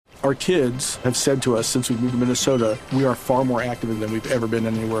Our kids have said to us since we moved to Minnesota, we are far more active than we've ever been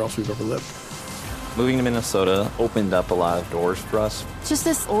anywhere else we've ever lived. Moving to Minnesota opened up a lot of doors for us. Just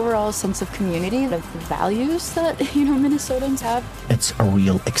this overall sense of community, of the values that, Minnesotans have. It's a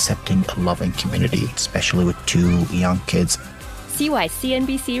real accepting, loving community, especially with 2 young kids. See why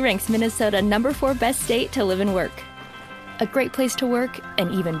CNBC ranks Minnesota number 4 best state to live and work. A great place to work,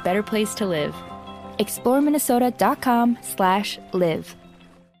 an even better place to live. ExploreMinnesota.com/live.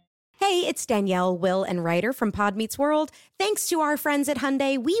 Hey, it's Danielle, Will, and Ryder from Pod Meets World. Thanks to our friends at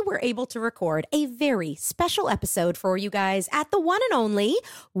Hyundai, we were able to record a very special episode for you guys at the one and only,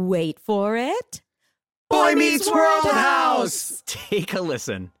 wait for it, Boy Meets World House! Take a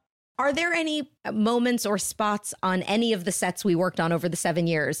listen. Are there any moments or spots on any of the sets we worked on over the 7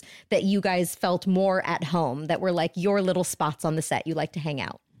 years that you guys felt more at home, that were like your little spots on the set you like to hang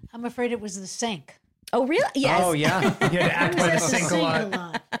out? I'm afraid it was the sink. Oh, really? Yes. Oh, yeah. You had to act by the sink a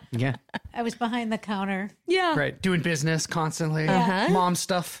lot. Yeah. I was behind the counter. Yeah. Right. Doing business constantly. Uh-huh. Mom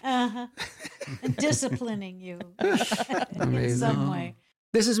stuff. And disciplining you in Amazing. some way.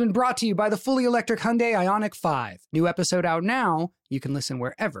 This has been brought to you by the fully electric Hyundai Ioniq 5. New episode out now. You can listen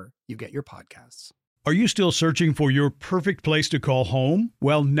wherever you get your podcasts. Are you still searching for your perfect place to call home?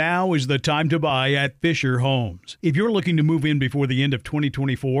 Well, now is the time to buy at Fisher Homes. If you're looking to move in before the end of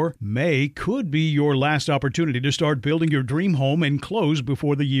 2024, May could be your last opportunity to start building your dream home and close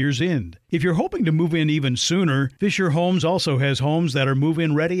before the year's end. If you're hoping to move in even sooner, Fisher Homes also has homes that are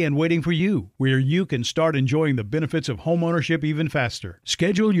move-in ready and waiting for you, where you can start enjoying the benefits of homeownership even faster.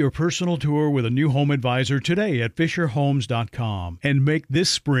 Schedule your personal tour with a new home advisor today at FisherHomes.com and make this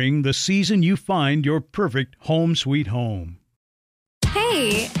spring the season you find your perfect home sweet home.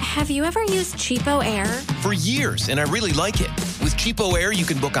 Hey, have you ever used Cheapo Air? For years, and I really like it. With Cheapo Air, you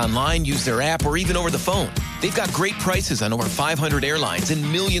can book online, use their app, or even over the phone. They've got great prices on over 500 airlines and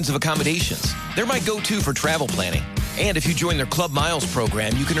millions of accommodations. They're my go-to for travel planning. And if you join their Club Miles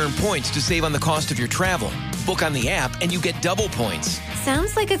program, you can earn points to save on the cost of your travel. Book on the app, and you get double points.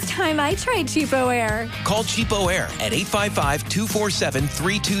 Sounds like it's time I tried Cheapo Air. Call Cheapo Air at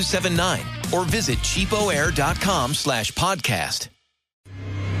 855-247-3279 or visit cheapoair.com/podcast.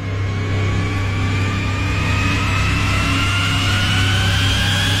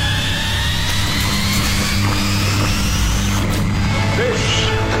 This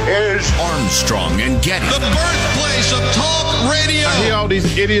is Armstrong and Getty. The birthplace of talk radio. I hear all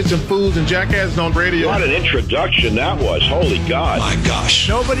these idiots and fools and jackasses on radio. What an introduction that was. Holy God. My gosh.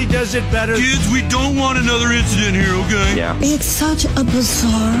 Nobody does it better. Kids, we don't want another incident here, okay? Yeah. It's such a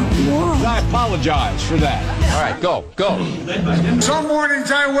bizarre world. I apologize for that. All right, go. Some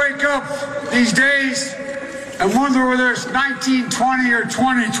mornings I wake up these days and wonder whether it's 1920 or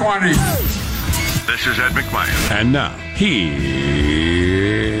 2020. This is Ed McMahon. And now, here's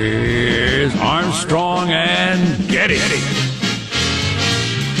Armstrong and Getty.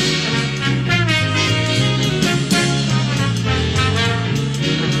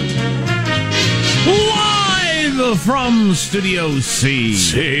 Live from Studio C.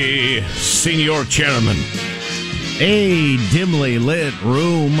 Senior Chairman. A dimly lit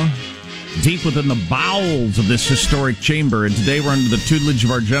room deep within the bowels of this historic chamber, and today we're under the tutelage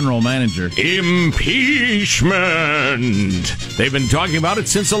of our general manager. Impeachment. They've been talking about it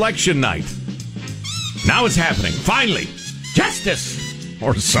since election night. Now it's happening. Finally. Justice.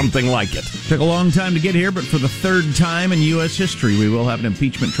 Or something like it. Took a long time to get here, but for the third time in U.S. history, we will have an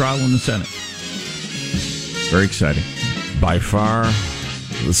impeachment trial in the Senate. Very exciting. By far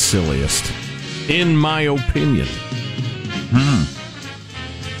the silliest, in my opinion.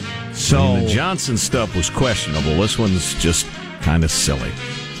 So the Johnson stuff was questionable. This one's just kind of silly.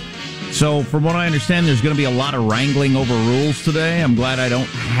 So, from what I understand, there's going to be a lot of wrangling over rules today. I'm glad I don't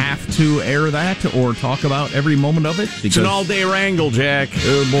have to air that or talk about every moment of it. It's an all-day wrangle, Jack.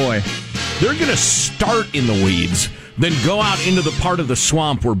 Oh, boy. They're going to start in the weeds, then go out into the part of the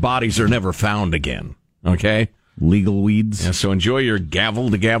swamp where bodies are never found again. Okay? Legal weeds. Yeah, so enjoy your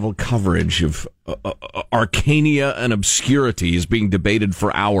gavel-to-gavel coverage of arcania and obscurities being debated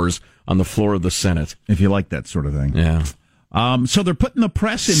for hours on the floor of the Senate. If you like that sort of thing. Yeah. So they're putting the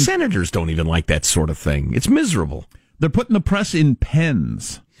press in... Senators don't even like that sort of thing. It's miserable. They're putting the press in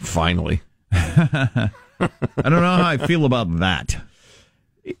pens. Finally. I don't know how I feel about that.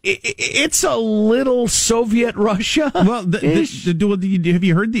 It's a little Soviet Russia. Well, have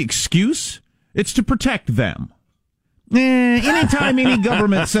you heard the excuse? It's to protect them. Anytime any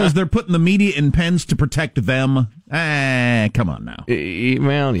government says they're putting the media in pens to protect them, come on now.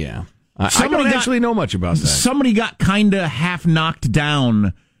 Well, yeah. I don't actually know much about that. Somebody got kind of half knocked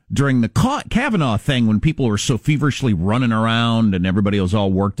down during the Kavanaugh thing when people were so feverishly running around and everybody was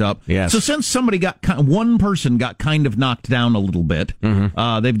all worked up. Yes. So since one person got kind of knocked down a little bit,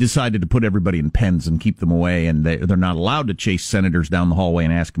 they've decided to put everybody in pens and keep them away, and they're not allowed to chase senators down the hallway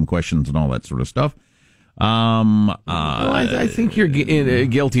and ask them questions and all that sort of stuff. I think you're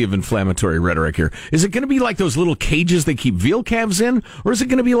guilty of inflammatory rhetoric here. Is it going to be like those little cages they keep veal calves in, or is it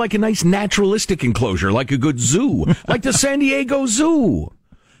going to be like a nice naturalistic enclosure, like a good zoo, like the San Diego Zoo?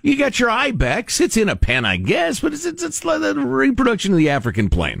 You got your ibex; it's in a pen, I guess, but it's like a reproduction of the African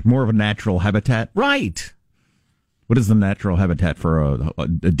plain. More of a natural habitat, right? What is the natural habitat for a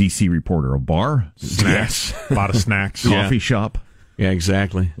DC reporter? A bar? Snacks, a lot of snacks, coffee shop. Yeah,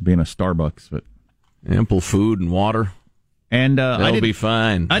 exactly. Being a Starbucks, but. Ample food and water. And they'll be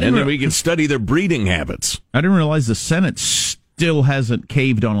fine. And then we can study their breeding habits. I didn't realize the Senate still hasn't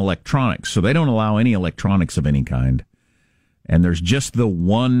caved on electronics, so they don't allow any electronics of any kind. And there's just the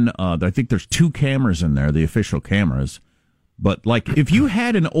one, I think there's 2 cameras in there, the official cameras. But, like, if you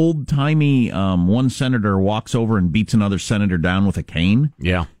had an old-timey one senator walks over and beats another senator down with a cane,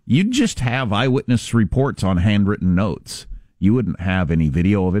 you'd just have eyewitness reports on handwritten notes. You wouldn't have any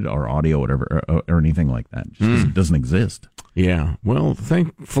video of it or audio, whatever, or anything like that. It doesn't exist. Yeah. Well,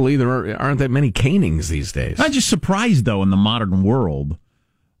 thankfully, there aren't that many canings these days. I'm just surprised, though, in the modern world.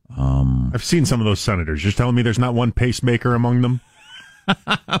 I've seen some of those senators. You're telling me there's not one pacemaker among them?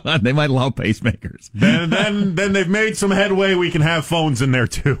 They might allow pacemakers. Then they've made some headway. We can have phones in there,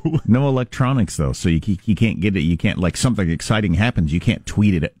 too. No electronics, though, so you can't get it. You can't, like, something exciting happens, you can't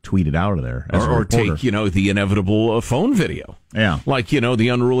tweet it out of there. Or take, the inevitable phone video. Yeah. Like, the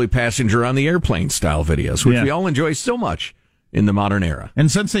unruly passenger on the airplane style videos, which we all enjoy so much in the modern era. And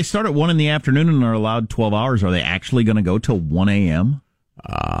since they start at 1 in the afternoon and are allowed 12 hours, are they actually going to go till 1 a.m.?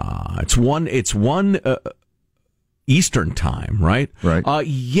 It's 1 Eastern time, right? Right.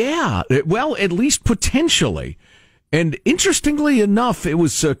 Yeah. Well, at least potentially. And interestingly enough, it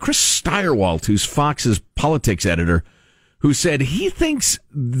was Chris Steyerwalt, who's Fox's politics editor, who said he thinks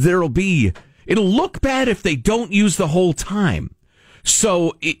it'll look bad if they don't use the whole time.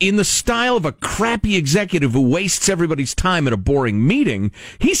 So, in the style of a crappy executive who wastes everybody's time at a boring meeting,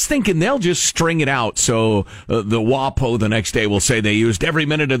 he's thinking they'll just string it out. So, the WAPO the next day will say they used every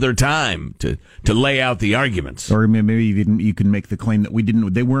minute of their time to lay out the arguments. Or maybe you can make the claim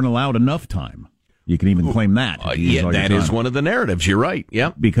that they weren't allowed enough time. You can even claim that. That is one of the narratives. You're right.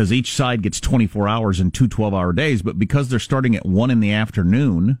 Yep. Because each side gets 24 hours and 2 12-hour days, but because they're starting at 1 in the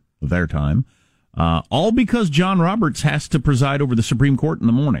afternoon, their time, all because John Roberts has to preside over the Supreme Court in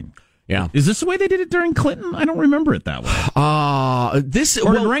the morning. Yeah. Is this the way they did it during Clinton? I don't remember it that way. Or did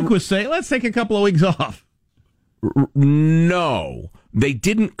Rehnquist say, let's take a couple of weeks off? No. They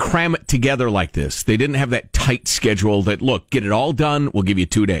didn't cram it together like this. They didn't have that tight schedule that, look, get it all done, we'll give you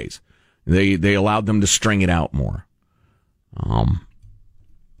 2 days. They allowed them to string it out more.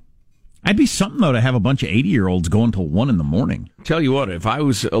 I'd be something, though, to have a bunch of 80-year-olds go until 1 in the morning. Tell you what, if I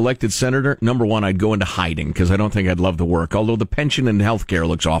was elected senator, number one, I'd go into hiding because I don't think I'd love the work, although the pension and health care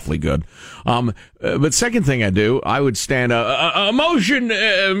looks awfully good. But second thing I'd do, I would stand a motion,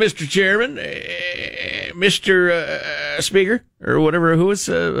 Mr. Chairman, Mr. Speaker, or whatever, who is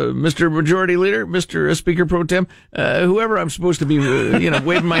Mr. Majority Leader, Mr. Speaker Pro Tem, whoever I'm supposed to be,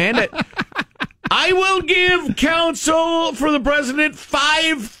 waving my hand at. I will give counsel for the president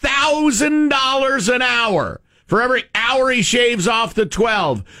 $5,000 an hour for every hour he shaves off the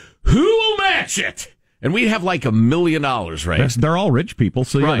 12. Who will match it? And we'd have like $1 million raised. They're all rich people,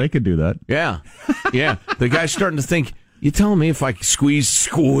 so yeah, they could do that. Yeah. Yeah. The guy's starting to think, you telling me if I squeeze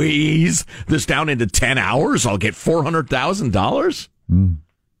this down into 10 hours, I'll get $400,000?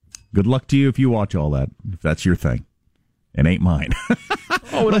 Good luck to you if you watch all that, if that's your thing. It ain't mine.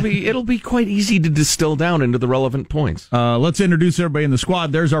 It'll be quite easy to distill down into the relevant points. Let's introduce everybody in the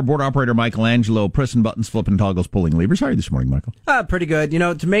squad. There's our board operator, Michelangelo, pressing buttons, flipping toggles, pulling levers. How are you this morning, Michael? Pretty good.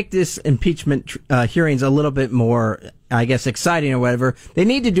 To make this impeachment hearings a little bit more, I guess, exciting or whatever, they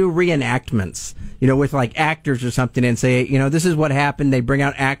need to do reenactments, with like actors or something and say, this is what happened. They bring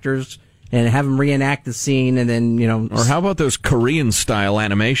out actors and have them reenact the scene and then, Or how about those Korean-style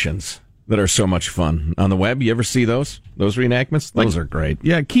animations that are so much fun on the web? You ever see those reenactments? Those are great.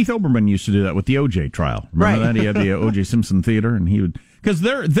 Yeah, Keith Olbermann used to do that with the O.J. trial. Remember that? He had the O.J. Simpson Theater, and he would... Because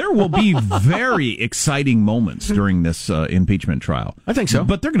there will be very exciting moments during this impeachment trial. I think so.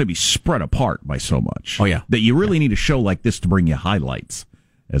 But they're going to be spread apart by so much. Oh, yeah. That you really need a show like this to bring you highlights,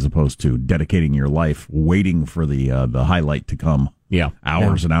 as opposed to dedicating your life waiting for the highlight to come. Yeah.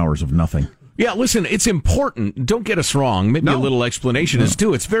 Hours and hours of nothing. Yeah, listen, it's important. Don't get us wrong. Maybe a little explanation is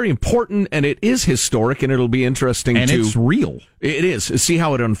due. It's very important, and it is historic, and it'll be interesting and to... it's real. It is. See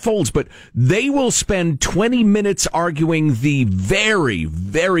how it unfolds. But they will spend 20 minutes arguing the very,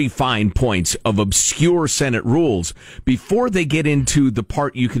 very fine points of obscure Senate rules before they get into the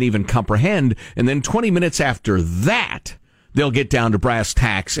part you can even comprehend. And then 20 minutes after that, they'll get down to brass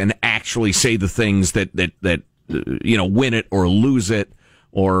tacks and actually say the things that win it or lose it,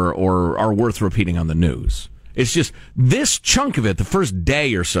 or are worth repeating on the news. It's just this chunk of it, the first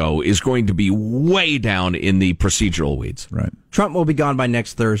day or so, is going to be way down in the procedural weeds. Right. Trump will be gone by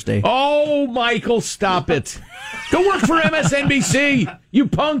next Thursday. Oh, Michael, stop it. Go work for MSNBC, you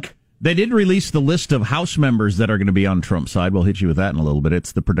punk. They did release the list of House members that are going to be on Trump's side. We'll hit you with that in a little bit.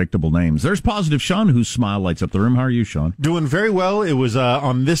 It's the predictable names. There's Positive Sean, whose smile lights up the room. How are you, Sean? Doing very well. It was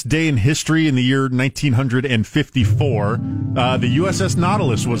on this day in history in the year 1954. The USS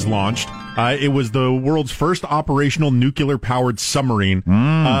Nautilus was launched. It was the world's first operational nuclear-powered submarine.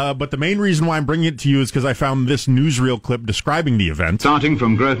 But the main reason why I'm bringing it to you is because I found this newsreel clip describing the event. Starting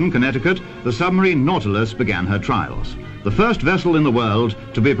from Groton, Connecticut, the submarine Nautilus began her trials. The first vessel in the world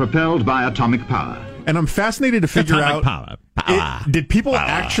to be propelled by atomic power. And I'm fascinated to figure Atomic out, power. did people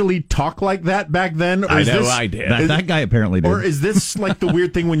actually talk like that back then? Or I is know this, I did. That guy apparently did. Or is this like the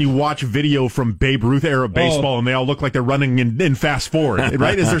weird thing when you watch video from Babe Ruth era baseball and they all look like they're running in fast forward,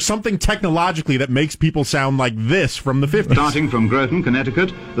 right? Is there something technologically that makes people sound like this from the 50s? Starting from Groton,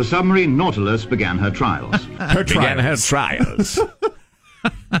 Connecticut, the submarine Nautilus began her trials. Began her trials.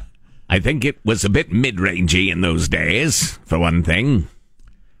 I think it was a bit mid-rangey in those days, for one thing.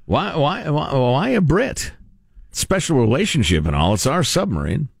 Why a Brit? Special relationship and all. It's our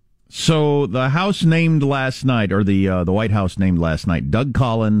submarine. So the House named last night, or the White House named last night, Doug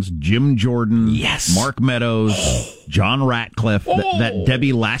Collins, Jim Jordan, yes, Mark Meadows, John Ratcliffe, that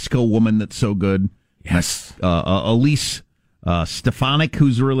Debbie Lasko woman that's so good. Yes, Elise Stefanik,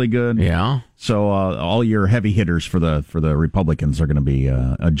 who's really good. Yeah. So all your heavy hitters for the Republicans are going to be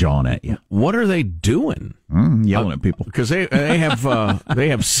jawing at you. What are they doing? Yelling at people because they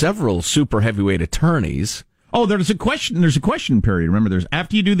have several super heavyweight attorneys. Oh, there's a question period. Remember,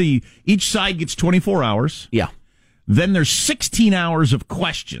 after you do each side gets 24 hours. Yeah. Then there's 16 hours of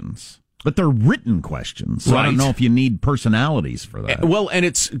questions. But they're written questions. So right. I don't know if you need personalities for that. Well, and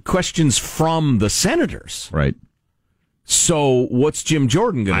it's questions from the senators. Right. So what's Jim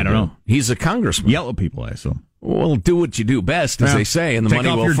Jordan going to do? I don't know. He's a congressman. Yell at people, I assume. Well, do what you do best, as they say, and the money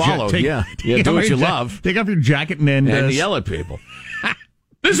will follow. Do what you love. Take off your jacket and yell at people.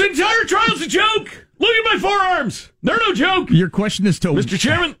 This entire trial's a joke. Look at my forearms. They're no joke. Your question is to Mr.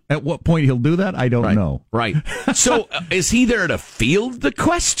 Chairman. At what point he'll do that? I don't know. Right. So is he there to field the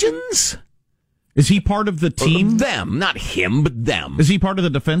questions? Is he part of the team? Them, not him, but them. Is he part of the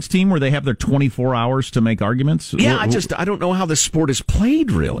defense team where they have their 24 hours to make arguments? Yeah, I don't know how this sport is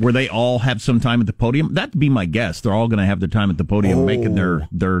played, really. Where they all have some time at the podium? That'd be my guess. They're all going to have their time at the podium making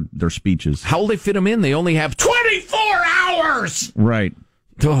their speeches. How will they fit them in? They only have 24 hours! Right.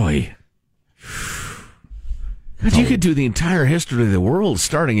 Boy. God, you could do the entire history of the world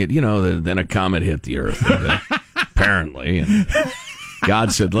starting at, then a comet hit the Earth. Apparently. And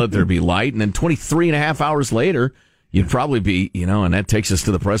God said, let there be light. And then 23 and a half hours later, you'd probably be, and that takes us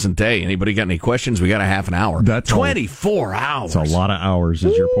to the present day. Anybody got any questions? We got a half an hour. That's 24 hours. That's a lot of hours,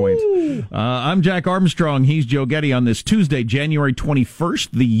 is your point. I'm Jack Armstrong. He's Joe Getty on this Tuesday, January 21st,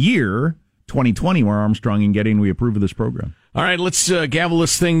 the year 2020. We're Armstrong and Getty, and we approve of this program. All right, let's gavel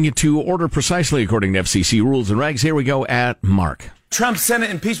this thing to order precisely according to FCC rules and regs. Here we go at Mark. Trump's Senate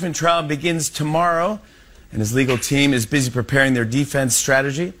impeachment trial begins tomorrow, and his legal team is busy preparing their defense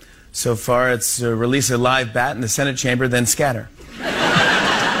strategy. So far, it's release a live bat in the Senate chamber, then scatter.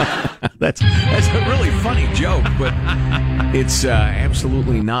 That's a really funny joke, but it's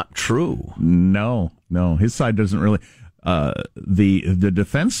absolutely not true. No. His side doesn't really... the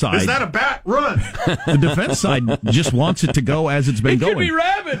defense side... Is that a bat? Run! The defense side just wants it to go as it's been going. It could be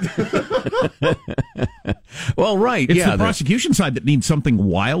rabid! Well, right. It's the prosecution side that needs something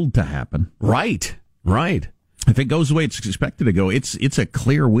wild to happen. Right. If it goes the way it's expected to go, it's a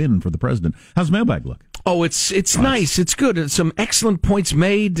clear win for the president. How's mailbag look? Oh, it's nice. It's good. Some excellent points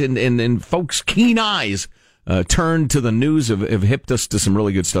made, and folks' keen eyes turned to the news have hipped us to some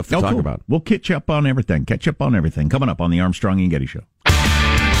really good stuff to talk about. We'll catch up on everything. Coming up on the Armstrong and Getty Show.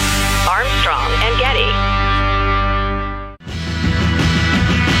 Armstrong and Getty.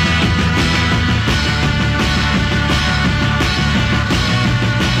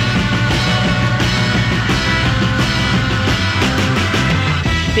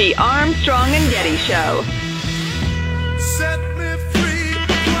 The Armstrong and Getty Show. Set me free,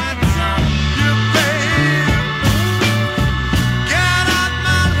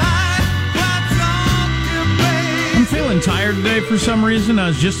 other day, for some reason, I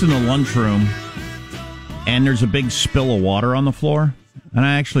was just in the lunchroom, and there's a big spill of water on the floor, and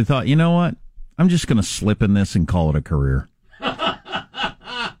I actually thought, you know what? I'm just going to slip in this and call it a career.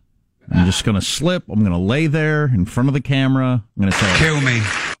 I'm just going to slip. I'm going to lay there in front of the camera. I'm going to say, kill me.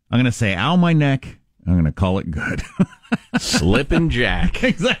 I'm going to say, ow, my neck. I'm going to call it good. Slippin' Jack.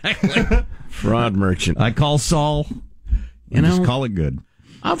 Exactly. Fraud merchant. I call Saul. Just call it good.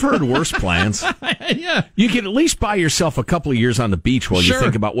 I've heard worse plans. Yeah. You can at least buy yourself a couple of years on the beach while you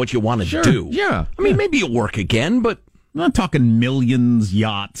think about what you want to do. Yeah. I mean, maybe you'll work again, but... I'm not talking millions,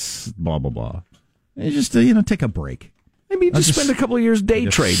 yachts, blah, blah, blah. It's just, take a break. Maybe you just spend a couple of years day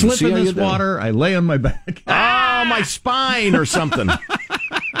trading. Slip in this water, I lay on my back. Oh, my spine or something.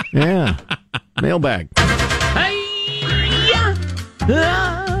 Yeah. Mailbag.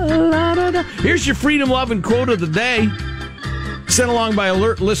 Here's your freedom-loving quote of the day. Sent along by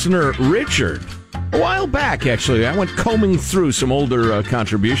alert listener Richard. A while back, actually, I went combing through some older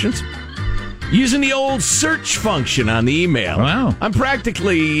contributions. Using the old search function on the email. Wow. I'm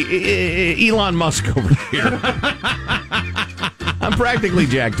practically Elon Musk over here. I'm practically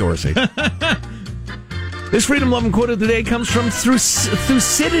Jack Dorsey. This freedom-loving quote of the day comes from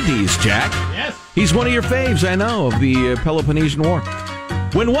Thucydides, Jack. Yes. He's one of your faves, I know, of the Peloponnesian War.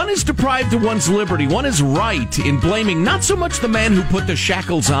 When one is deprived of one's liberty, one is right in blaming not so much the man who put the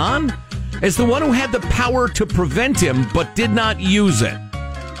shackles on, as the one who had the power to prevent him but did not use it.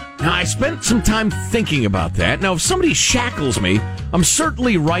 Now, I spent some time thinking about that. Now, if somebody shackles me, I'm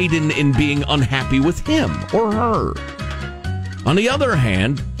certainly right in being unhappy with him or her. On the other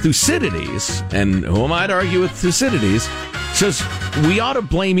hand, Thucydides, and who am I to argue with Thucydides, says we ought to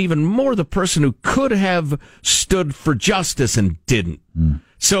blame even more the person who could have stood for justice and didn't.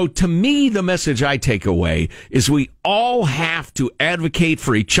 So to me, the message I take away is we all have to advocate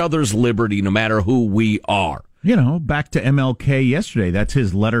for each other's liberty no matter who we are. Back to MLK yesterday. That's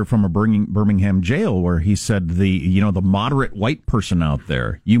his letter from a Birmingham jail where he said the moderate white person out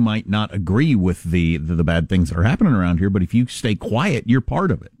there, you might not agree with the bad things that are happening around here, but if you stay quiet, you're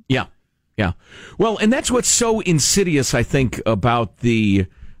part of it. Yeah. Yeah. Well, and that's what's so insidious, I think, about the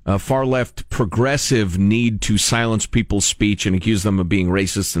far-left progressive need to silence people's speech and accuse them of being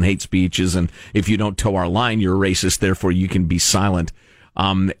racist and hate speeches. And if you don't toe our line, you're racist, therefore you can be silent.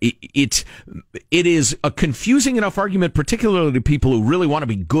 It is a confusing enough argument, particularly to people who really want to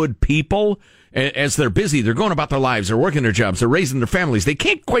be good people. As they're busy, they're going about their lives, they're working their jobs, they're raising their families. They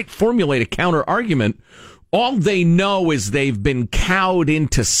can't quite formulate a counter argument. All they know is they've been cowed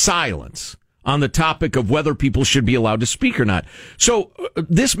into silence on the topic of whether people should be allowed to speak or not. So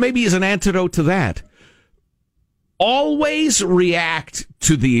this maybe is an antidote to that. Always react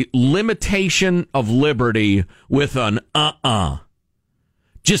to the limitation of liberty with an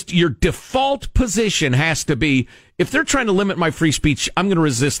Just your default position has to be, if they're trying to limit my free speech, I'm going to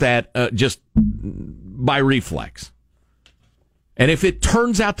resist that just by reflex. And if it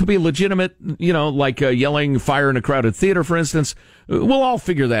turns out to be legitimate, like yelling fire in a crowded theater, for instance, we'll all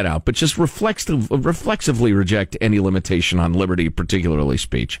figure that out. But just reflexively reject any limitation on liberty, particularly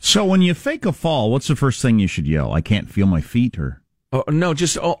speech. So when you fake a fall, what's the first thing you should yell? I can't feel my feet, or... Oh, no,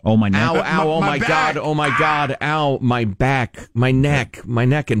 just, my neck. Ow, oh my God, oh my God, ow, my back, my neck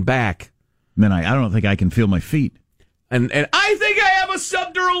and back. And then I don't think I can feel my feet. And I think I have a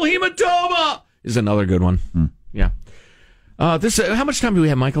subdural hematoma is another good one. Yeah. This, how much time do we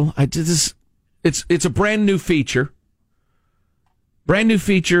have, Michael? It's a brand new feature. Brand new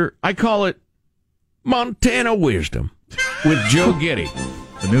feature. I call it Montana Wisdom with Joe Getty.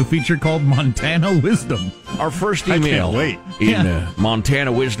 The new feature called Montana Wisdom. Our first email in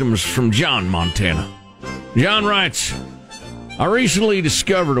Montana Wisdom is from John, Montana. John writes, I recently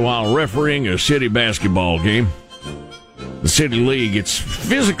discovered while refereeing a city basketball game, the city league, it's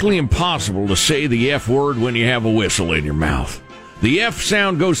physically impossible to say the F word when you have a whistle in your mouth. The F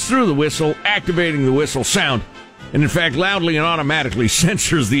sound goes through the whistle, activating the whistle sound, and in fact loudly and automatically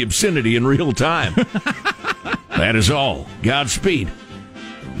censors the obscenity in real time. That is all. Godspeed.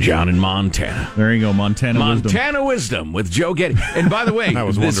 John in Montana. There you go, Montana Wisdom with Joe Getty. And by the way, that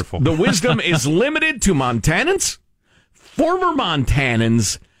was wonderful. The wisdom is limited to Montanans, former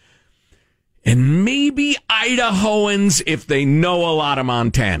Montanans, and maybe Idahoans if they know a lot of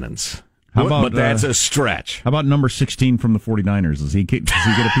Montanans. But that's a stretch. How about number 16 from the 49ers? Does he get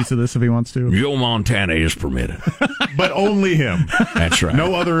a piece of this if he wants to? Joe Montana is permitted. But only him. That's right.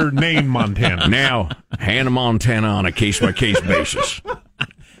 No other named Montana. Now, Hannah Montana on a case-by-case basis.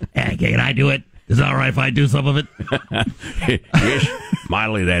 Can I do it? Is that all right if I do some of it? Yes,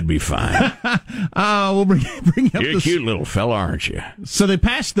 Miley, that'd be fine. We'll bring up You're a cute little fella, aren't you? So they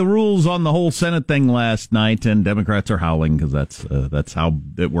passed the rules on the whole Senate thing last night, and Democrats are howling because that's how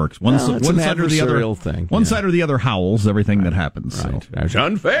it works. One side or the other thing. One side or the other howls everything that happens. Right. So. That's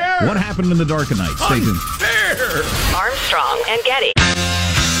unfair. What happened in the dark of night? Stay tuned. Unfair. Armstrong and Getty.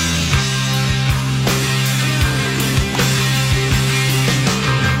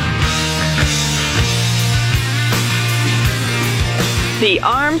 The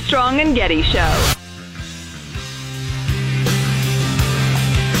Armstrong and Getty Show.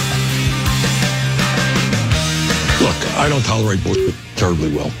 Look, I don't tolerate bullshit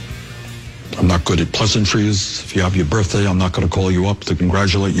terribly well. I'm not good at pleasantries. If you have your birthday, I'm not going to call you up to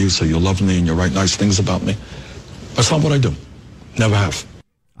congratulate you, say you love me and you write nice things about me. That's not what I do. Never have.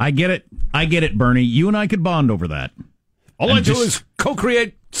 I get it, Bernie. You and I could bond over that. All I do is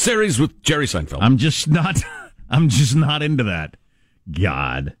co-create series with Jerry Seinfeld. I'm just not into that.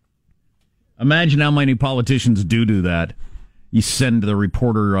 God. Imagine how many politicians do that. You send the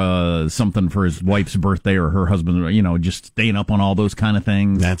reporter something for his wife's birthday or her husband, just staying up on all those kind of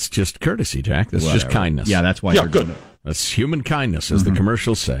things. That's just courtesy, Jack. That's just kindness. Yeah, that's why they're doing it. That's human kindness, as the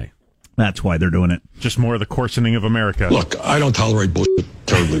commercials say. That's why they're doing it. Just more of the coarsening of America. Look, I don't tolerate bullshit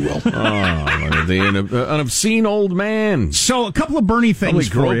terribly well. An obscene old man. So a couple of Bernie things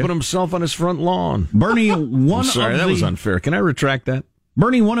for you. Groping himself on his front lawn. Bernie, that was unfair. Can I retract that?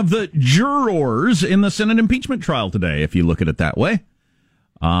 Bernie, one of the jurors in the Senate impeachment trial today, if you look at it that way.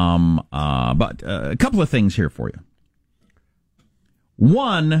 But a couple of things here for you.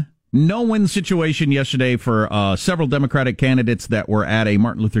 One, no-win situation yesterday for several Democratic candidates that were at a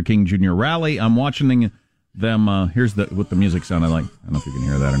Martin Luther King Jr. rally. I'm watching them. Here's what the music sounded like. I don't know if you can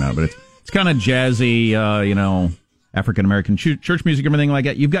hear that or not, but it's kind of jazzy, African-American church music, everything like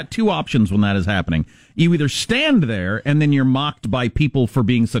that. You've got two options when that is happening. You either stand there and then you're mocked by people for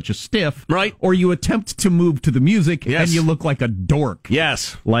being such a stiff. Right. Or you attempt to move to the music and you look like a dork.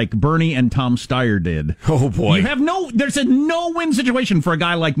 Yes. Like Bernie and Tom Steyer did. Oh, boy. There's a no-win situation for a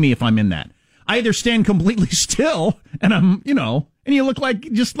guy like me if I'm in that. I either stand completely still and I'm, and you look like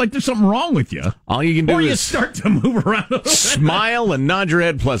there's something wrong with you. All you can do is you start to move around, smile and nod your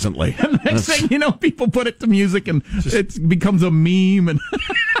head pleasantly. And next thing people put it to music and it becomes a meme. And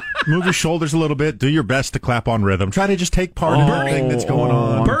move your shoulders a little bit. Do your best to clap on rhythm. Try to just take part in everything that's going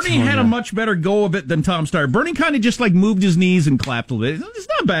on. Bernie had a much better go of it than Tom Steyer. Bernie kind of just moved his knees and clapped a little bit. It's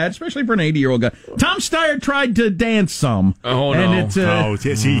not bad, especially for an 80-year-old guy. Tom Steyer tried to dance some. Oh, no. And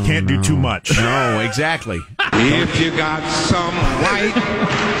see, you can't do too much. No, exactly. If you got some white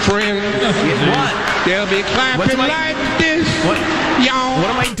friends, they'll be clapping like this. What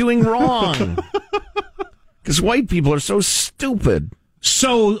am I doing wrong? Because white people are so stupid.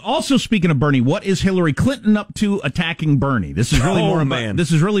 So, also speaking of Bernie, what is Hillary Clinton up to attacking Bernie? This is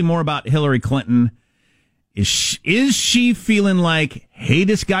really more about Hillary Clinton. Is she feeling like, hey,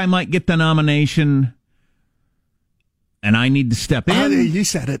 this guy might get the nomination, and I need to step in? You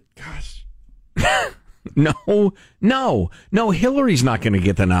said it. Gosh. No. Hillary's not going to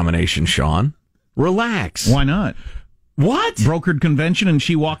get the nomination, Sean. Relax. Why not? What? Brokered convention and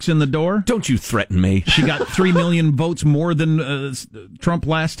she walks in the door? Don't you threaten me. She got 3 million votes more than Trump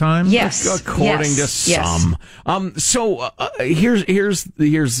last time? Yes. According to some.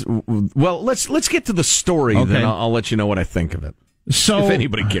 Here's well, let's get to the story, okay. Then I'll let you know what I think of it. So, if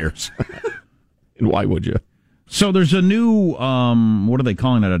anybody cares. And why would you? So there's a new, what are they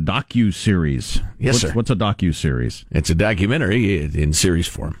calling it? A docu-series. Yes, sir. What's a docu-series? It's a documentary in series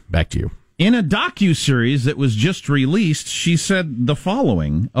form. Back to you. In a docu-series that was just released, she said the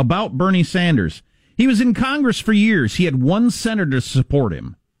following about Bernie Sanders. He was in Congress for years. He had one senator to support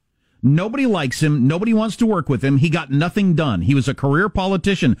him. Nobody likes him. Nobody wants to work with him. He got nothing done. He was a career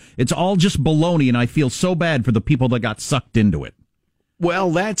politician. It's all just baloney, and I feel so bad for the people that got sucked into it. Well,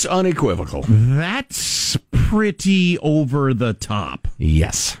 that's unequivocal. That's pretty over the top.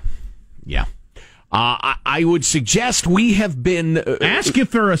 Yes. Yeah. I would suggest we have been... Ask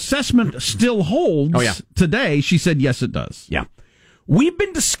if her assessment still holds today. She said, yes, it does. Yeah. We've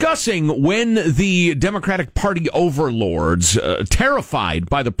been discussing when the Democratic Party overlords, terrified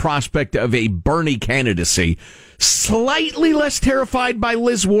by the prospect of a Bernie candidacy, slightly less terrified by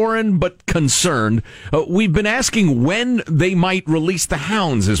Liz Warren, but concerned, we've been asking when they might release the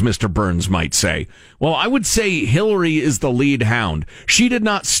hounds, as Mr. Burns might say. Well, I would say Hillary is the lead hound. She did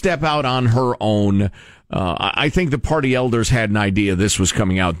not step out on her own. I think the party elders had an idea this was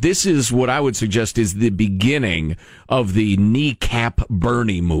coming out. This is what I would suggest is the beginning of the kneecap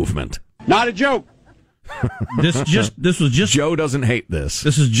Bernie movement. Not a joke. This was just Joe doesn't hate this.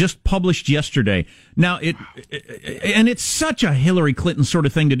 This is just published yesterday. Now and it's such a Hillary Clinton sort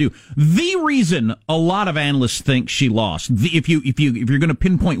of thing to do. The reason a lot of analysts think she lost, if you're going to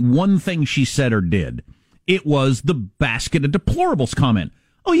pinpoint one thing she said or did, it was the basket of deplorables comment.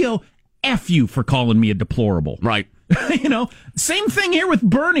 Oh, F you for calling me a deplorable. Right. Same thing here with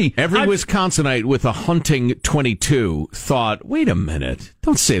Bernie. Every Wisconsinite with a hunting 22 thought, wait a minute,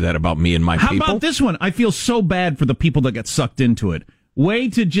 don't say that about me and my people. How about this one? I feel so bad for the people that get sucked into it. Way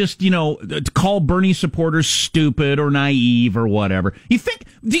to just, to call Bernie supporters stupid or naive or whatever. You think,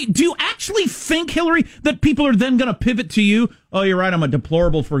 do you actually think, Hillary, that people are then going to pivot to you? Oh, you're right, I'm a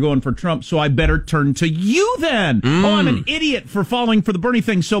deplorable for going for Trump, so I better turn to you then. Oh, I'm an idiot for falling for the Bernie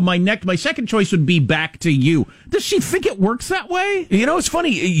thing, so my second choice would be back to you. Does she think it works that way? It's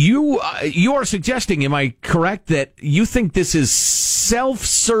funny. You are suggesting, am I correct, that you think this is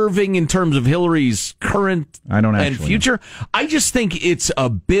self-serving in terms of Hillary's current and future? I just think it's a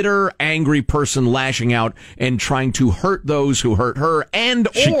bitter, angry person lashing out and trying to hurt those who hurt her,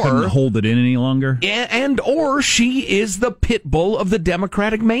 she couldn't hold it in any longer. Or she is the pit bull of the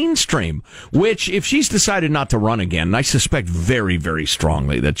Democratic mainstream, which, if she's decided not to run again, and I suspect very, very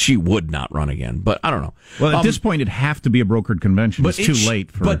strongly that she would not run again, but I don't know. Well, at this point, it'd have to be a brokered convention. It's too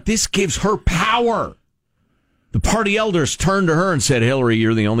late for... But this gives her power. The party elders turned to her and said, Hillary,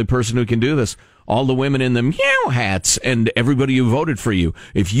 you're the only person who can do this. All the women in the meow hats and everybody who voted for you,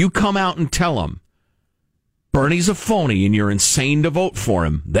 if you come out and tell them Bernie's a phony and you're insane to vote for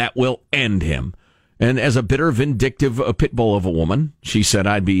him, that will end him. And as a bitter, vindictive pit bull of a woman, she said,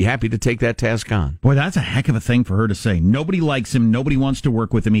 I'd be happy to take that task on. Boy, that's a heck of a thing for her to say. Nobody likes him. Nobody wants to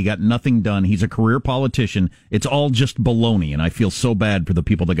work with him. He got nothing done. He's a career politician. It's all just baloney, and I feel so bad for the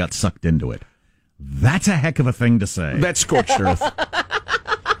people that got sucked into it. That's a heck of a thing to say. That's scorched earth.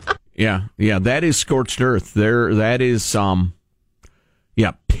 Yeah, that is scorched earth. That is,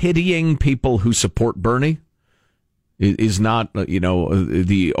 pitying people who support Bernie is not,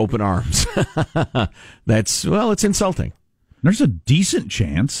 the open arms. It's insulting. There's a decent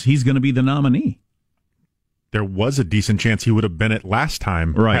chance he's going to be the nominee. There was a decent chance he would have been it last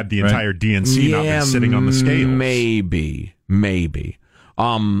time, had the entire DNC not been sitting on the scales. Maybe.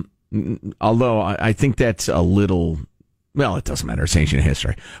 Although I think that's a little... Well, it doesn't matter. It's ancient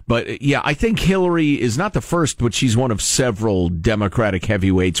history. But, I think Hillary is not the first, but she's one of several Democratic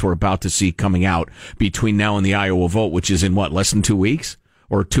heavyweights we're about to see coming out between now and the Iowa vote, which is in, less than 2 weeks?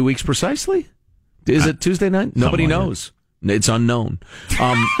 Or 2 weeks precisely? Is it Tuesday night? Nobody knows. It's unknown.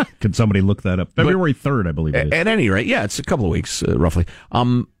 Could somebody look that up? February 3rd, I believe it is. At any rate, it's a couple of weeks, roughly.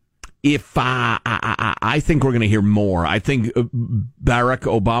 If I think we're going to hear more. I think Barack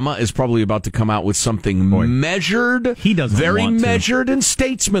Obama is probably about to come out with something measured. He doesn't very want to. measured and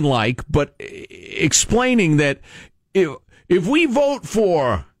statesmanlike, but explaining that if we vote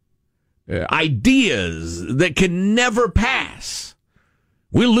for ideas that can never pass,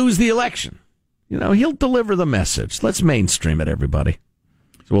 we'll lose the election. He'll deliver the message. Let's mainstream it, everybody.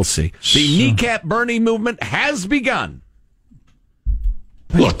 So we'll see. The Kneecap Bernie movement has begun.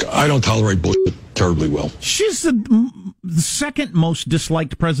 Look, I don't tolerate bullshit terribly well. She's the second most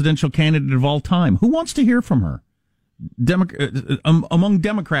disliked presidential candidate of all time. Who wants to hear from her? Among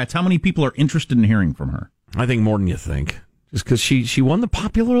Democrats, how many people are interested in hearing from her? I think more than you think. Just because she won the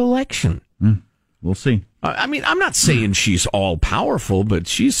popular election. We'll see. I mean, I'm not saying she's all powerful, but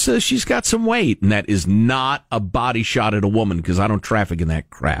she's got some weight, and that is not a body shot at a woman, because I don't traffic in that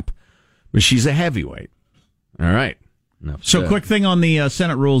crap. But she's a heavyweight. All right. So, quick thing on the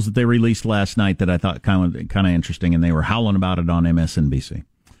Senate rules that they released last night that I thought kind of interesting, and they were howling about it on MSNBC.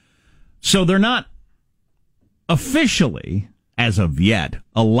 So they're not officially, as of yet,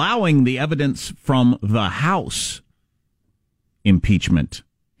 allowing the evidence from the House impeachment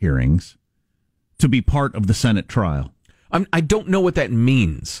hearings to be part of the Senate trial. I don't know what that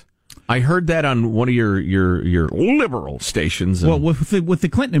means. I heard that on one of your liberal stations. Well, with the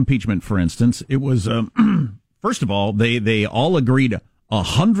Clinton impeachment, for instance, it was... First of all, they all agreed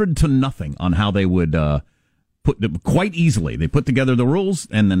 100-0 on how they would quite easily. They put together the rules,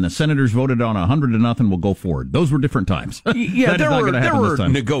 and then the senators voted on 100-0. We'll go forward. Those were different times. Yeah, there were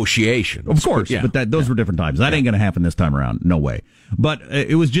negotiations, of course, but those were different times. That ain't going to happen this time around. No way. But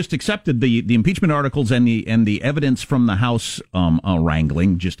it was just accepted. The impeachment articles and the evidence from the House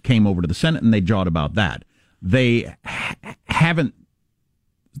wrangling just came over to the Senate, and they jawed about that. They haven't.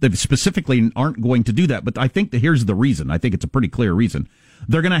 They specifically aren't going to do that, but I think here's the reason. I think it's a pretty clear reason.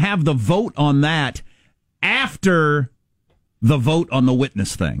 They're going to have the vote on that after the vote on the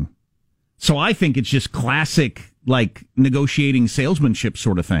witness thing. So I think it's just classic, negotiating salesmanship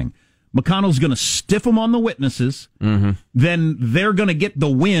sort of thing. McConnell's going to stiff them on the witnesses. Mm-hmm. Then they're going to get the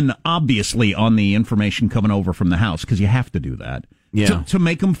win, obviously, on the information coming over from the House, because you have to do that to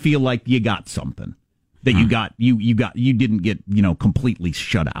make them feel like you got something that you didn't get completely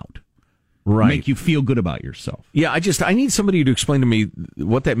shut out. Right. Make you feel good about yourself. Yeah, I need somebody to explain to me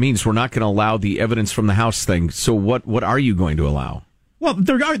what that means. We're not going to allow the evidence from the House thing. So what are you going to allow? Well,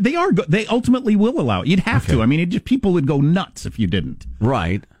 they ultimately will allow it. You'd have to. I mean, people would go nuts if you didn't.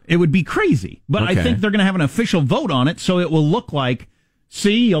 Right. It would be crazy. But I think they're going to have an official vote on it, so it will look like,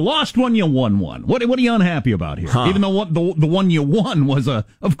 see, you lost one, you won one. What are you unhappy about here? Huh. Even though the one you won was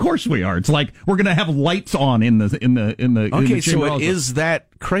of course we are. It's like we're going to have lights on in the Okay, so also. is that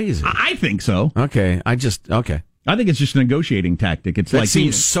crazy? I think so. Okay, I think it's just a negotiating tactic. It's that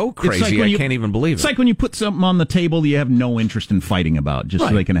seems so crazy. I can't even believe it. It's like when you put something on the table that you have no interest in fighting about, just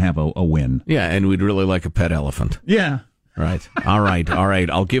so they can have a win. Yeah, and we'd really like a pet elephant. Yeah. Right. All right.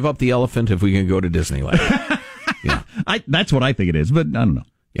 I'll give up the elephant if we can go to Disneyland. Yeah. That's what I think it is, but I don't know.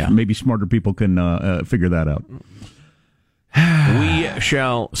 Yeah. Maybe smarter people can figure that out. We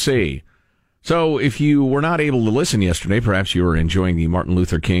shall see. So if you were not able to listen yesterday, perhaps you were enjoying the Martin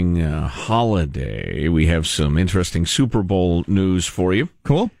Luther King holiday. We have some interesting Super Bowl news for you.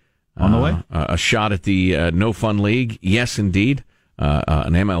 Cool. On the way. A shot at the No Fun League. Yes, indeed.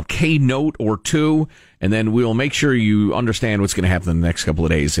 An MLK note or two, and then we'll make sure you understand what's going to happen in the next couple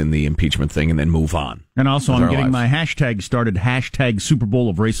of days in the impeachment thing, and then move on. And also, I'm getting my hashtag started, hashtag Super Bowl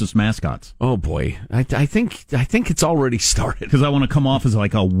of Racist Mascots. Oh, boy. I think it's already started. Because I want to come off as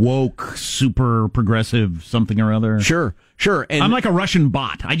like a woke, super progressive something or other. Sure. And I'm like a Russian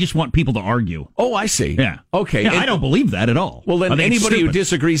bot. I just want people to argue. Oh, I see. Yeah. Okay. Yeah, I don't believe that at all. Well, then anybody who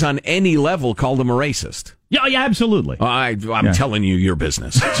disagrees on any level, call them a racist. Yeah, absolutely. I'm telling you your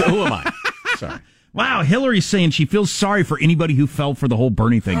business. So who am I? Sorry. Wow, Hillary's saying she feels sorry for anybody who fell for the whole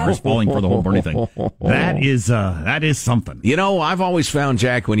Bernie thing or is falling for the whole Bernie thing. That is something. You know, I've always found,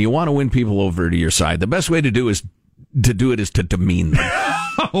 Jack, when you want to win people over to your side, the best way to do it is to demean them.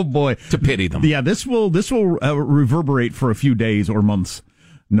 Oh boy, to pity them. Yeah, this will reverberate for a few days or months,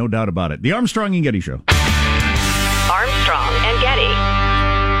 no doubt about it. The Armstrong and Getty Show. Armstrong and Getty.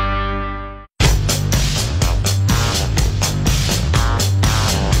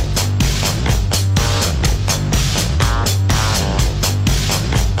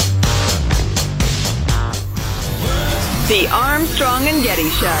 The Armstrong and Getty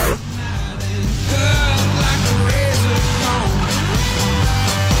Show.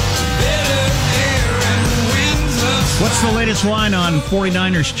 What's the latest line on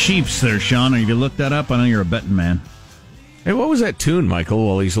 49ers Chiefs there, Sean? Have you looked that up? I know you're a betting man. Hey, what was that tune, Michael,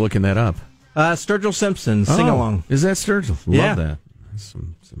 while he's looking that up? Sturgill Simpson, Sing Along. Is that Sturgill? Love that.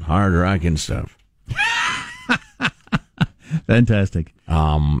 Some hard rocking stuff. Fantastic.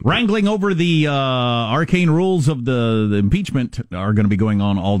 Wrangling over the arcane rules of the impeachment are going to be going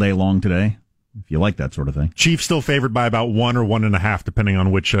on all day long today, if you like that sort of thing. Chiefs still favored by about 1 or 1.5, depending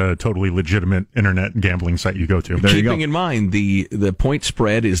on which totally legitimate internet gambling site you go to. Keeping in mind, the point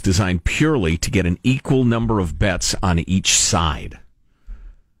spread is designed purely to get an equal number of bets on each side.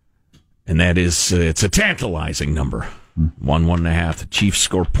 And that is, it's a tantalizing number. 1.5. The Chiefs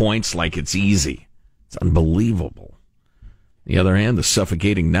score points like it's easy. It's unbelievable. On the other hand, the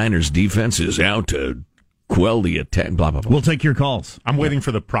suffocating Niners defense is out to quell the attack. Blah, blah, blah. We'll take your calls. I'm waiting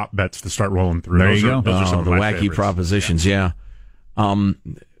for the prop bets to start rolling through. There you go. Those are some of the my wacky favorites. propositions, yeah. You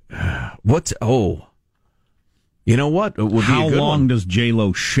know what? It would be How a good long one. does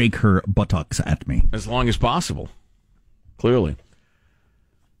J-Lo shake her buttocks at me? As long as possible. Clearly.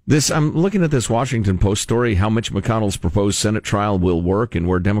 I'm looking at this Washington Post story, how Mitch McConnell's proposed Senate trial will work and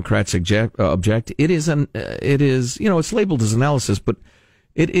where Democrats object. It is, it's labeled as analysis, but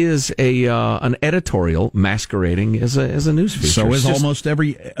it is an editorial masquerading as a news feature. So is almost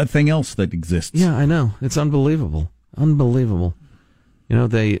everything else that exists. Yeah, I know. It's unbelievable. Unbelievable.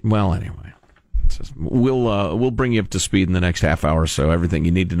 Anyway. We'll bring you up to speed in the next half hour or so. Everything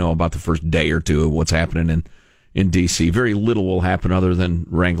you need to know about the first day or two of what's happening in D.C. Very little will happen other than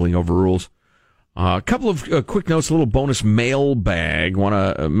wrangling over rules. A couple of quick notes, a little bonus mailbag.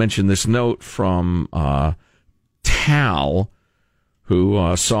 Want to mention this note from Tal,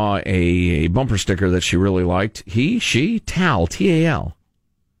 who saw a bumper sticker that she really liked. She, Tal, T-A-L.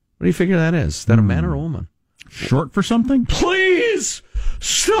 What do you figure that is? Is that a man or a woman? Short for something? Please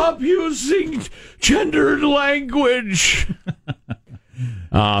stop using gendered language.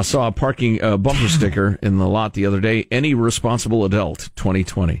 Saw a parking bumper sticker in the lot the other day. Any responsible adult,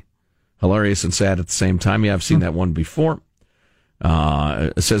 2020. Hilarious and sad at the same time. Yeah, I've seen that one before.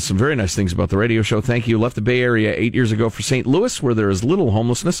 Says some very nice things about the radio show. Thank you. Left the Bay Area 8 years ago for St. Louis, where there is little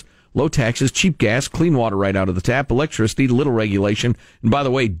homelessness, low taxes, cheap gas, clean water right out of the tap, electricity, little regulation. And by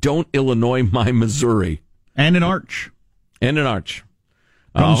the way, don't Illinois my Missouri. And an arch.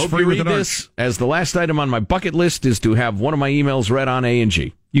 Hope you read this as the last item on my bucket list is to have one of my emails read on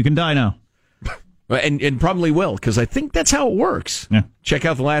A&G. You can die now. And probably will, because I think that's how it works. Yeah. Check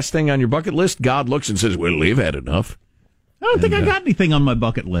out the last thing on your bucket list. God looks and says, well, we've had enough. I don't think I got anything on my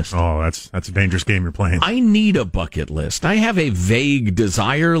bucket list. Oh, that's a dangerous game you're playing. I need a bucket list. I have a vague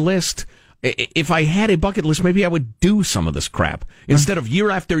desire list. If I had a bucket list, maybe I would do some of this crap instead of year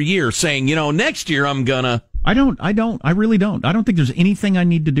after year saying, next year I'm gonna. I really don't. I don't think there's anything I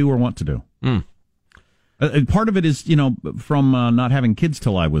need to do or want to do. Part of it is, from not having kids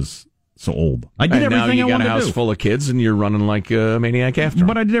till I was so old. I did everything I wanted to do. Now you got a house full of kids and you're running like a maniac after.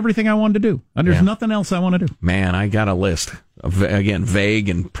 But I did everything I wanted to do. And there's nothing else I want to do. Man, I got a list. Again, vague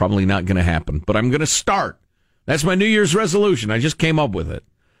and probably not going to happen. But I'm going to start. That's my New Year's resolution. I just came up with it.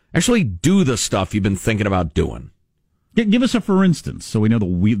 Actually do the stuff you've been thinking about doing. Give us a for instance, so we know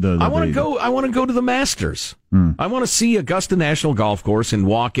I want to go to the Masters. I want to see Augusta National Golf Course and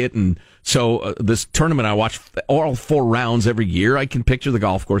walk it. And so this tournament, I watch all 4 rounds every year. I can picture the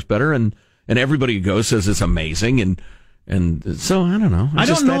golf course better, and everybody who goes says it's amazing. And so I don't know.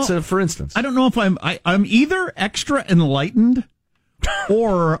 That's a for instance. I don't know if I'm either extra enlightened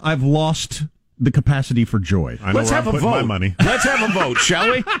or I've lost the capacity for joy. Let's have a vote. My money. Let's have a vote,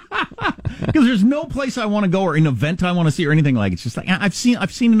 shall we? Because there's no place I want to go or an event I want to see or anything like it. It's just like I've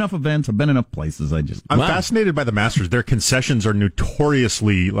seen enough events. I've been enough places. I'm fascinated by the Masters. Their concessions are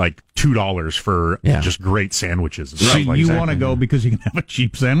notoriously like $2 for just great sandwiches. And stuff like you that. want to go because you can have a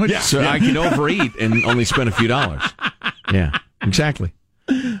cheap sandwich. Yeah, so I can overeat and only spend a few dollars. Yeah, exactly.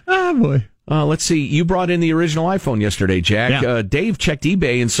 Oh boy. Let's see. You brought in the original iPhone yesterday, Jack. Yeah. Dave checked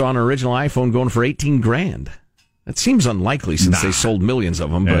eBay and saw an original iPhone going for $18,000. That seems unlikely since they sold millions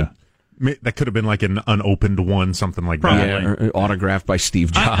of them. But that could have been like an unopened one, something like that. Yeah, or autographed by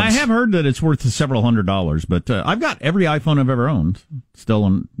Steve Jobs. I have heard that it's worth several $100s, but I've got every iPhone I've ever owned still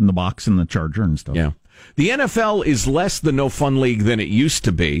in the box and the charger and stuff. Yeah. The NFL is less the no fun league than it used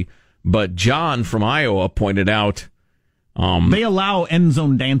to be, but John from Iowa pointed out. They allow end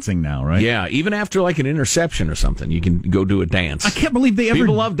zone dancing now, right? Yeah, even after like an interception or something, you can go do a dance. I can't believe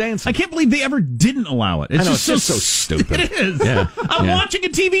people love dancing. I can't believe they ever didn't allow it. It's just so stupid. It is. Yeah. I'm watching a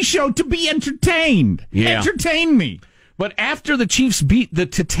TV show to be entertained. Yeah. Entertain me. But after the Chiefs beat the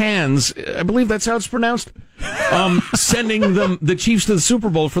Titans, I believe that's how it's pronounced, sending the Chiefs to the Super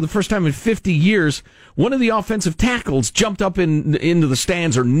Bowl for the first time in 50 years, one of the offensive tackles jumped up into the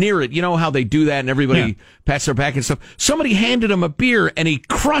stands or near it. You know how they do that and everybody pats their back and stuff. Somebody handed him a beer and he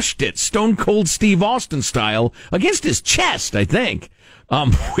crushed it, Stone Cold Steve Austin style, against his chest, I think,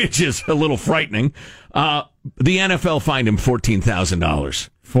 which is a little frightening. The NFL fined him $14,000.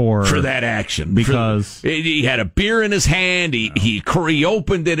 For that action. Because he had a beer in his hand. He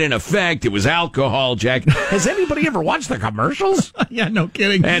opened it in effect. It was alcohol, Jack. Has anybody ever watched the commercials? Yeah, no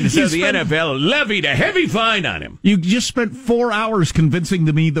kidding. And so the NFL levied a heavy fine on him. You just spent 4 hours convincing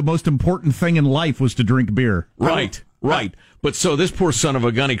me the most important thing in life was to drink beer. Right. But so this poor son of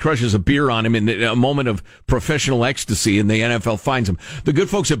a gun, he crushes a beer on him in a moment of professional ecstasy, and the NFL fines him. The good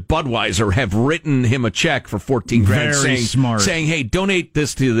folks at Budweiser have written him a check for $14,000 saying, hey, donate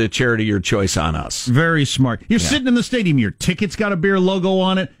this to the charity of your choice on us. Very smart. You're sitting in the stadium, your ticket's got a beer logo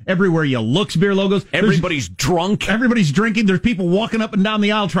on it. Everywhere you look's beer logos. Everybody's drunk. Everybody's drinking. There's people walking up and down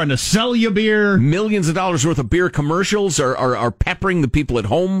the aisle trying to sell you beer. Millions of dollars worth of beer commercials are peppering the people at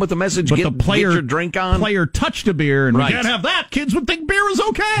home with the message, but get your drink on. Player touched a beer, and we can't have that. Kids would think beer is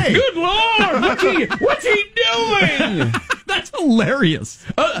okay. Good Lord! What's he doing? That's hilarious.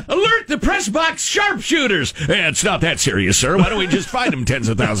 Alert the press box sharpshooters. It's not that serious, sir. Why don't we just fine him tens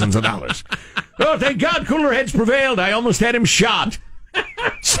of thousands of dollars? Oh, thank God cooler heads prevailed. I almost had him shot,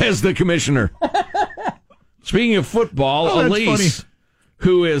 says the commissioner. Speaking of football, Elise,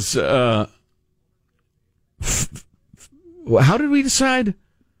 who is, how did we decide?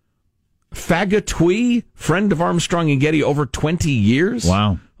 Fagatui, friend of Armstrong and Getty over 20 years.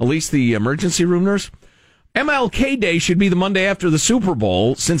 Wow. Elise, the emergency room nurse. MLK Day should be the Monday after the Super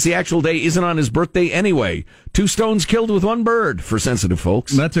Bowl, since the actual day isn't on his birthday anyway. 2 stones killed with 1 bird, for sensitive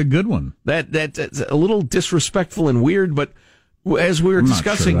folks. That's a good one. That's a little disrespectful and weird, but as we were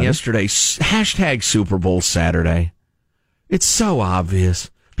discussing yesterday, hashtag Super Bowl Saturday. It's so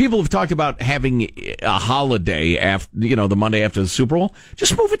obvious. People have talked about having a holiday after, the Monday after the Super Bowl.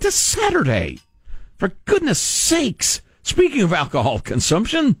 Just move it to Saturday. For goodness sakes. Speaking of alcohol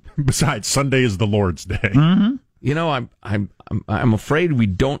consumption. Besides, Sunday is the Lord's Day. Mm-hmm. You know, I'm afraid we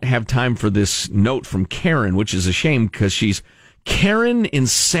don't have time for this note from Karen, which is a shame because she's Karen in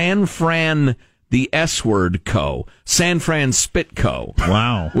San Fran, the S word co. San Fran Spit Co.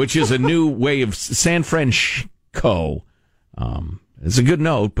 Wow. Which is a new way of San Fran Co. It's a good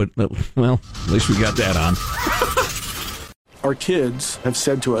note, but, well, at least we got that on. Our kids have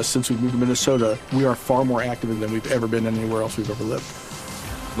said to us since we moved to Minnesota, we are far more active than we've ever been anywhere else we've ever lived.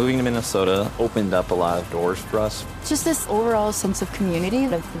 Moving to Minnesota opened up a lot of doors for us. Just this overall sense of community,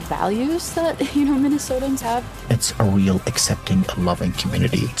 of the values that, Minnesotans have. It's a real accepting, loving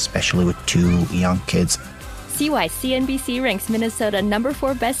community, especially with 2 young kids. See why CNBC ranks Minnesota number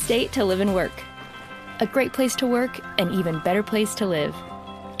 4 best state to live and work. A great place to work, an even better place to live.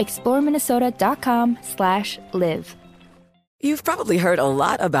 ExploreMinnesota.com/live. You've probably heard a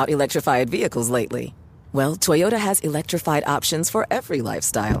lot about electrified vehicles lately. Well, Toyota has electrified options for every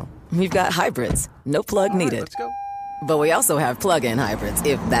lifestyle. We've got hybrids, no plug needed. Let's go. But we also have plug-in hybrids,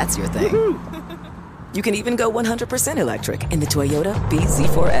 if that's your thing. You can even go 100% electric in the Toyota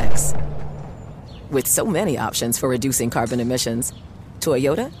BZ4X. With so many options for reducing carbon emissions,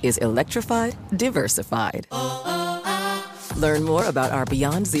 Toyota is electrified, diversified. Learn more about our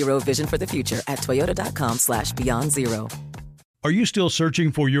Beyond Zero vision for the future at toyota.com/Beyond Zero. Are you still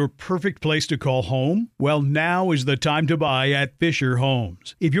searching for your perfect place to call home? Well, now is the time to buy at Fisher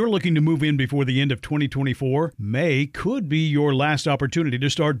Homes. If you're looking to move in before the end of 2024, May could be your last opportunity to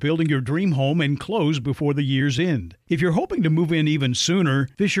start building your dream home and close before the year's end. If you're hoping to move in even sooner,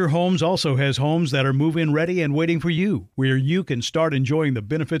 Fisher Homes also has homes that are move-in ready and waiting for you, where you can start enjoying the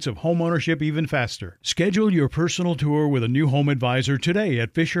benefits of homeownership even faster. Schedule your personal tour with a new home advisor today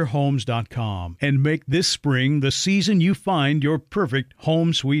at FisherHomes.com and make this spring the season you find your perfect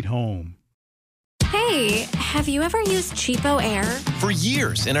home sweet home. Hey, have you ever used Cheapo Air? For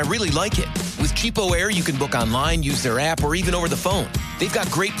years, and I really like it. With Cheapo Air, you can book online, use their app, or even over the phone. They've got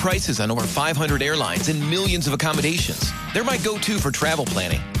great prices on over 500 airlines and millions of accommodations. They're my go-to for travel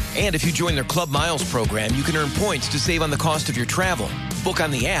planning. And if you join their Club Miles program, you can earn points to save on the cost of your travel. Book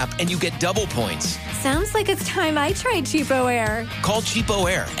on the app, and you get double points. Sounds like it's time I tried Cheapo Air. Call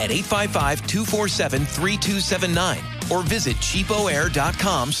Cheapo Air at 855-247-3279 or visit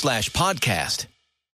cheapoair.com/podcast.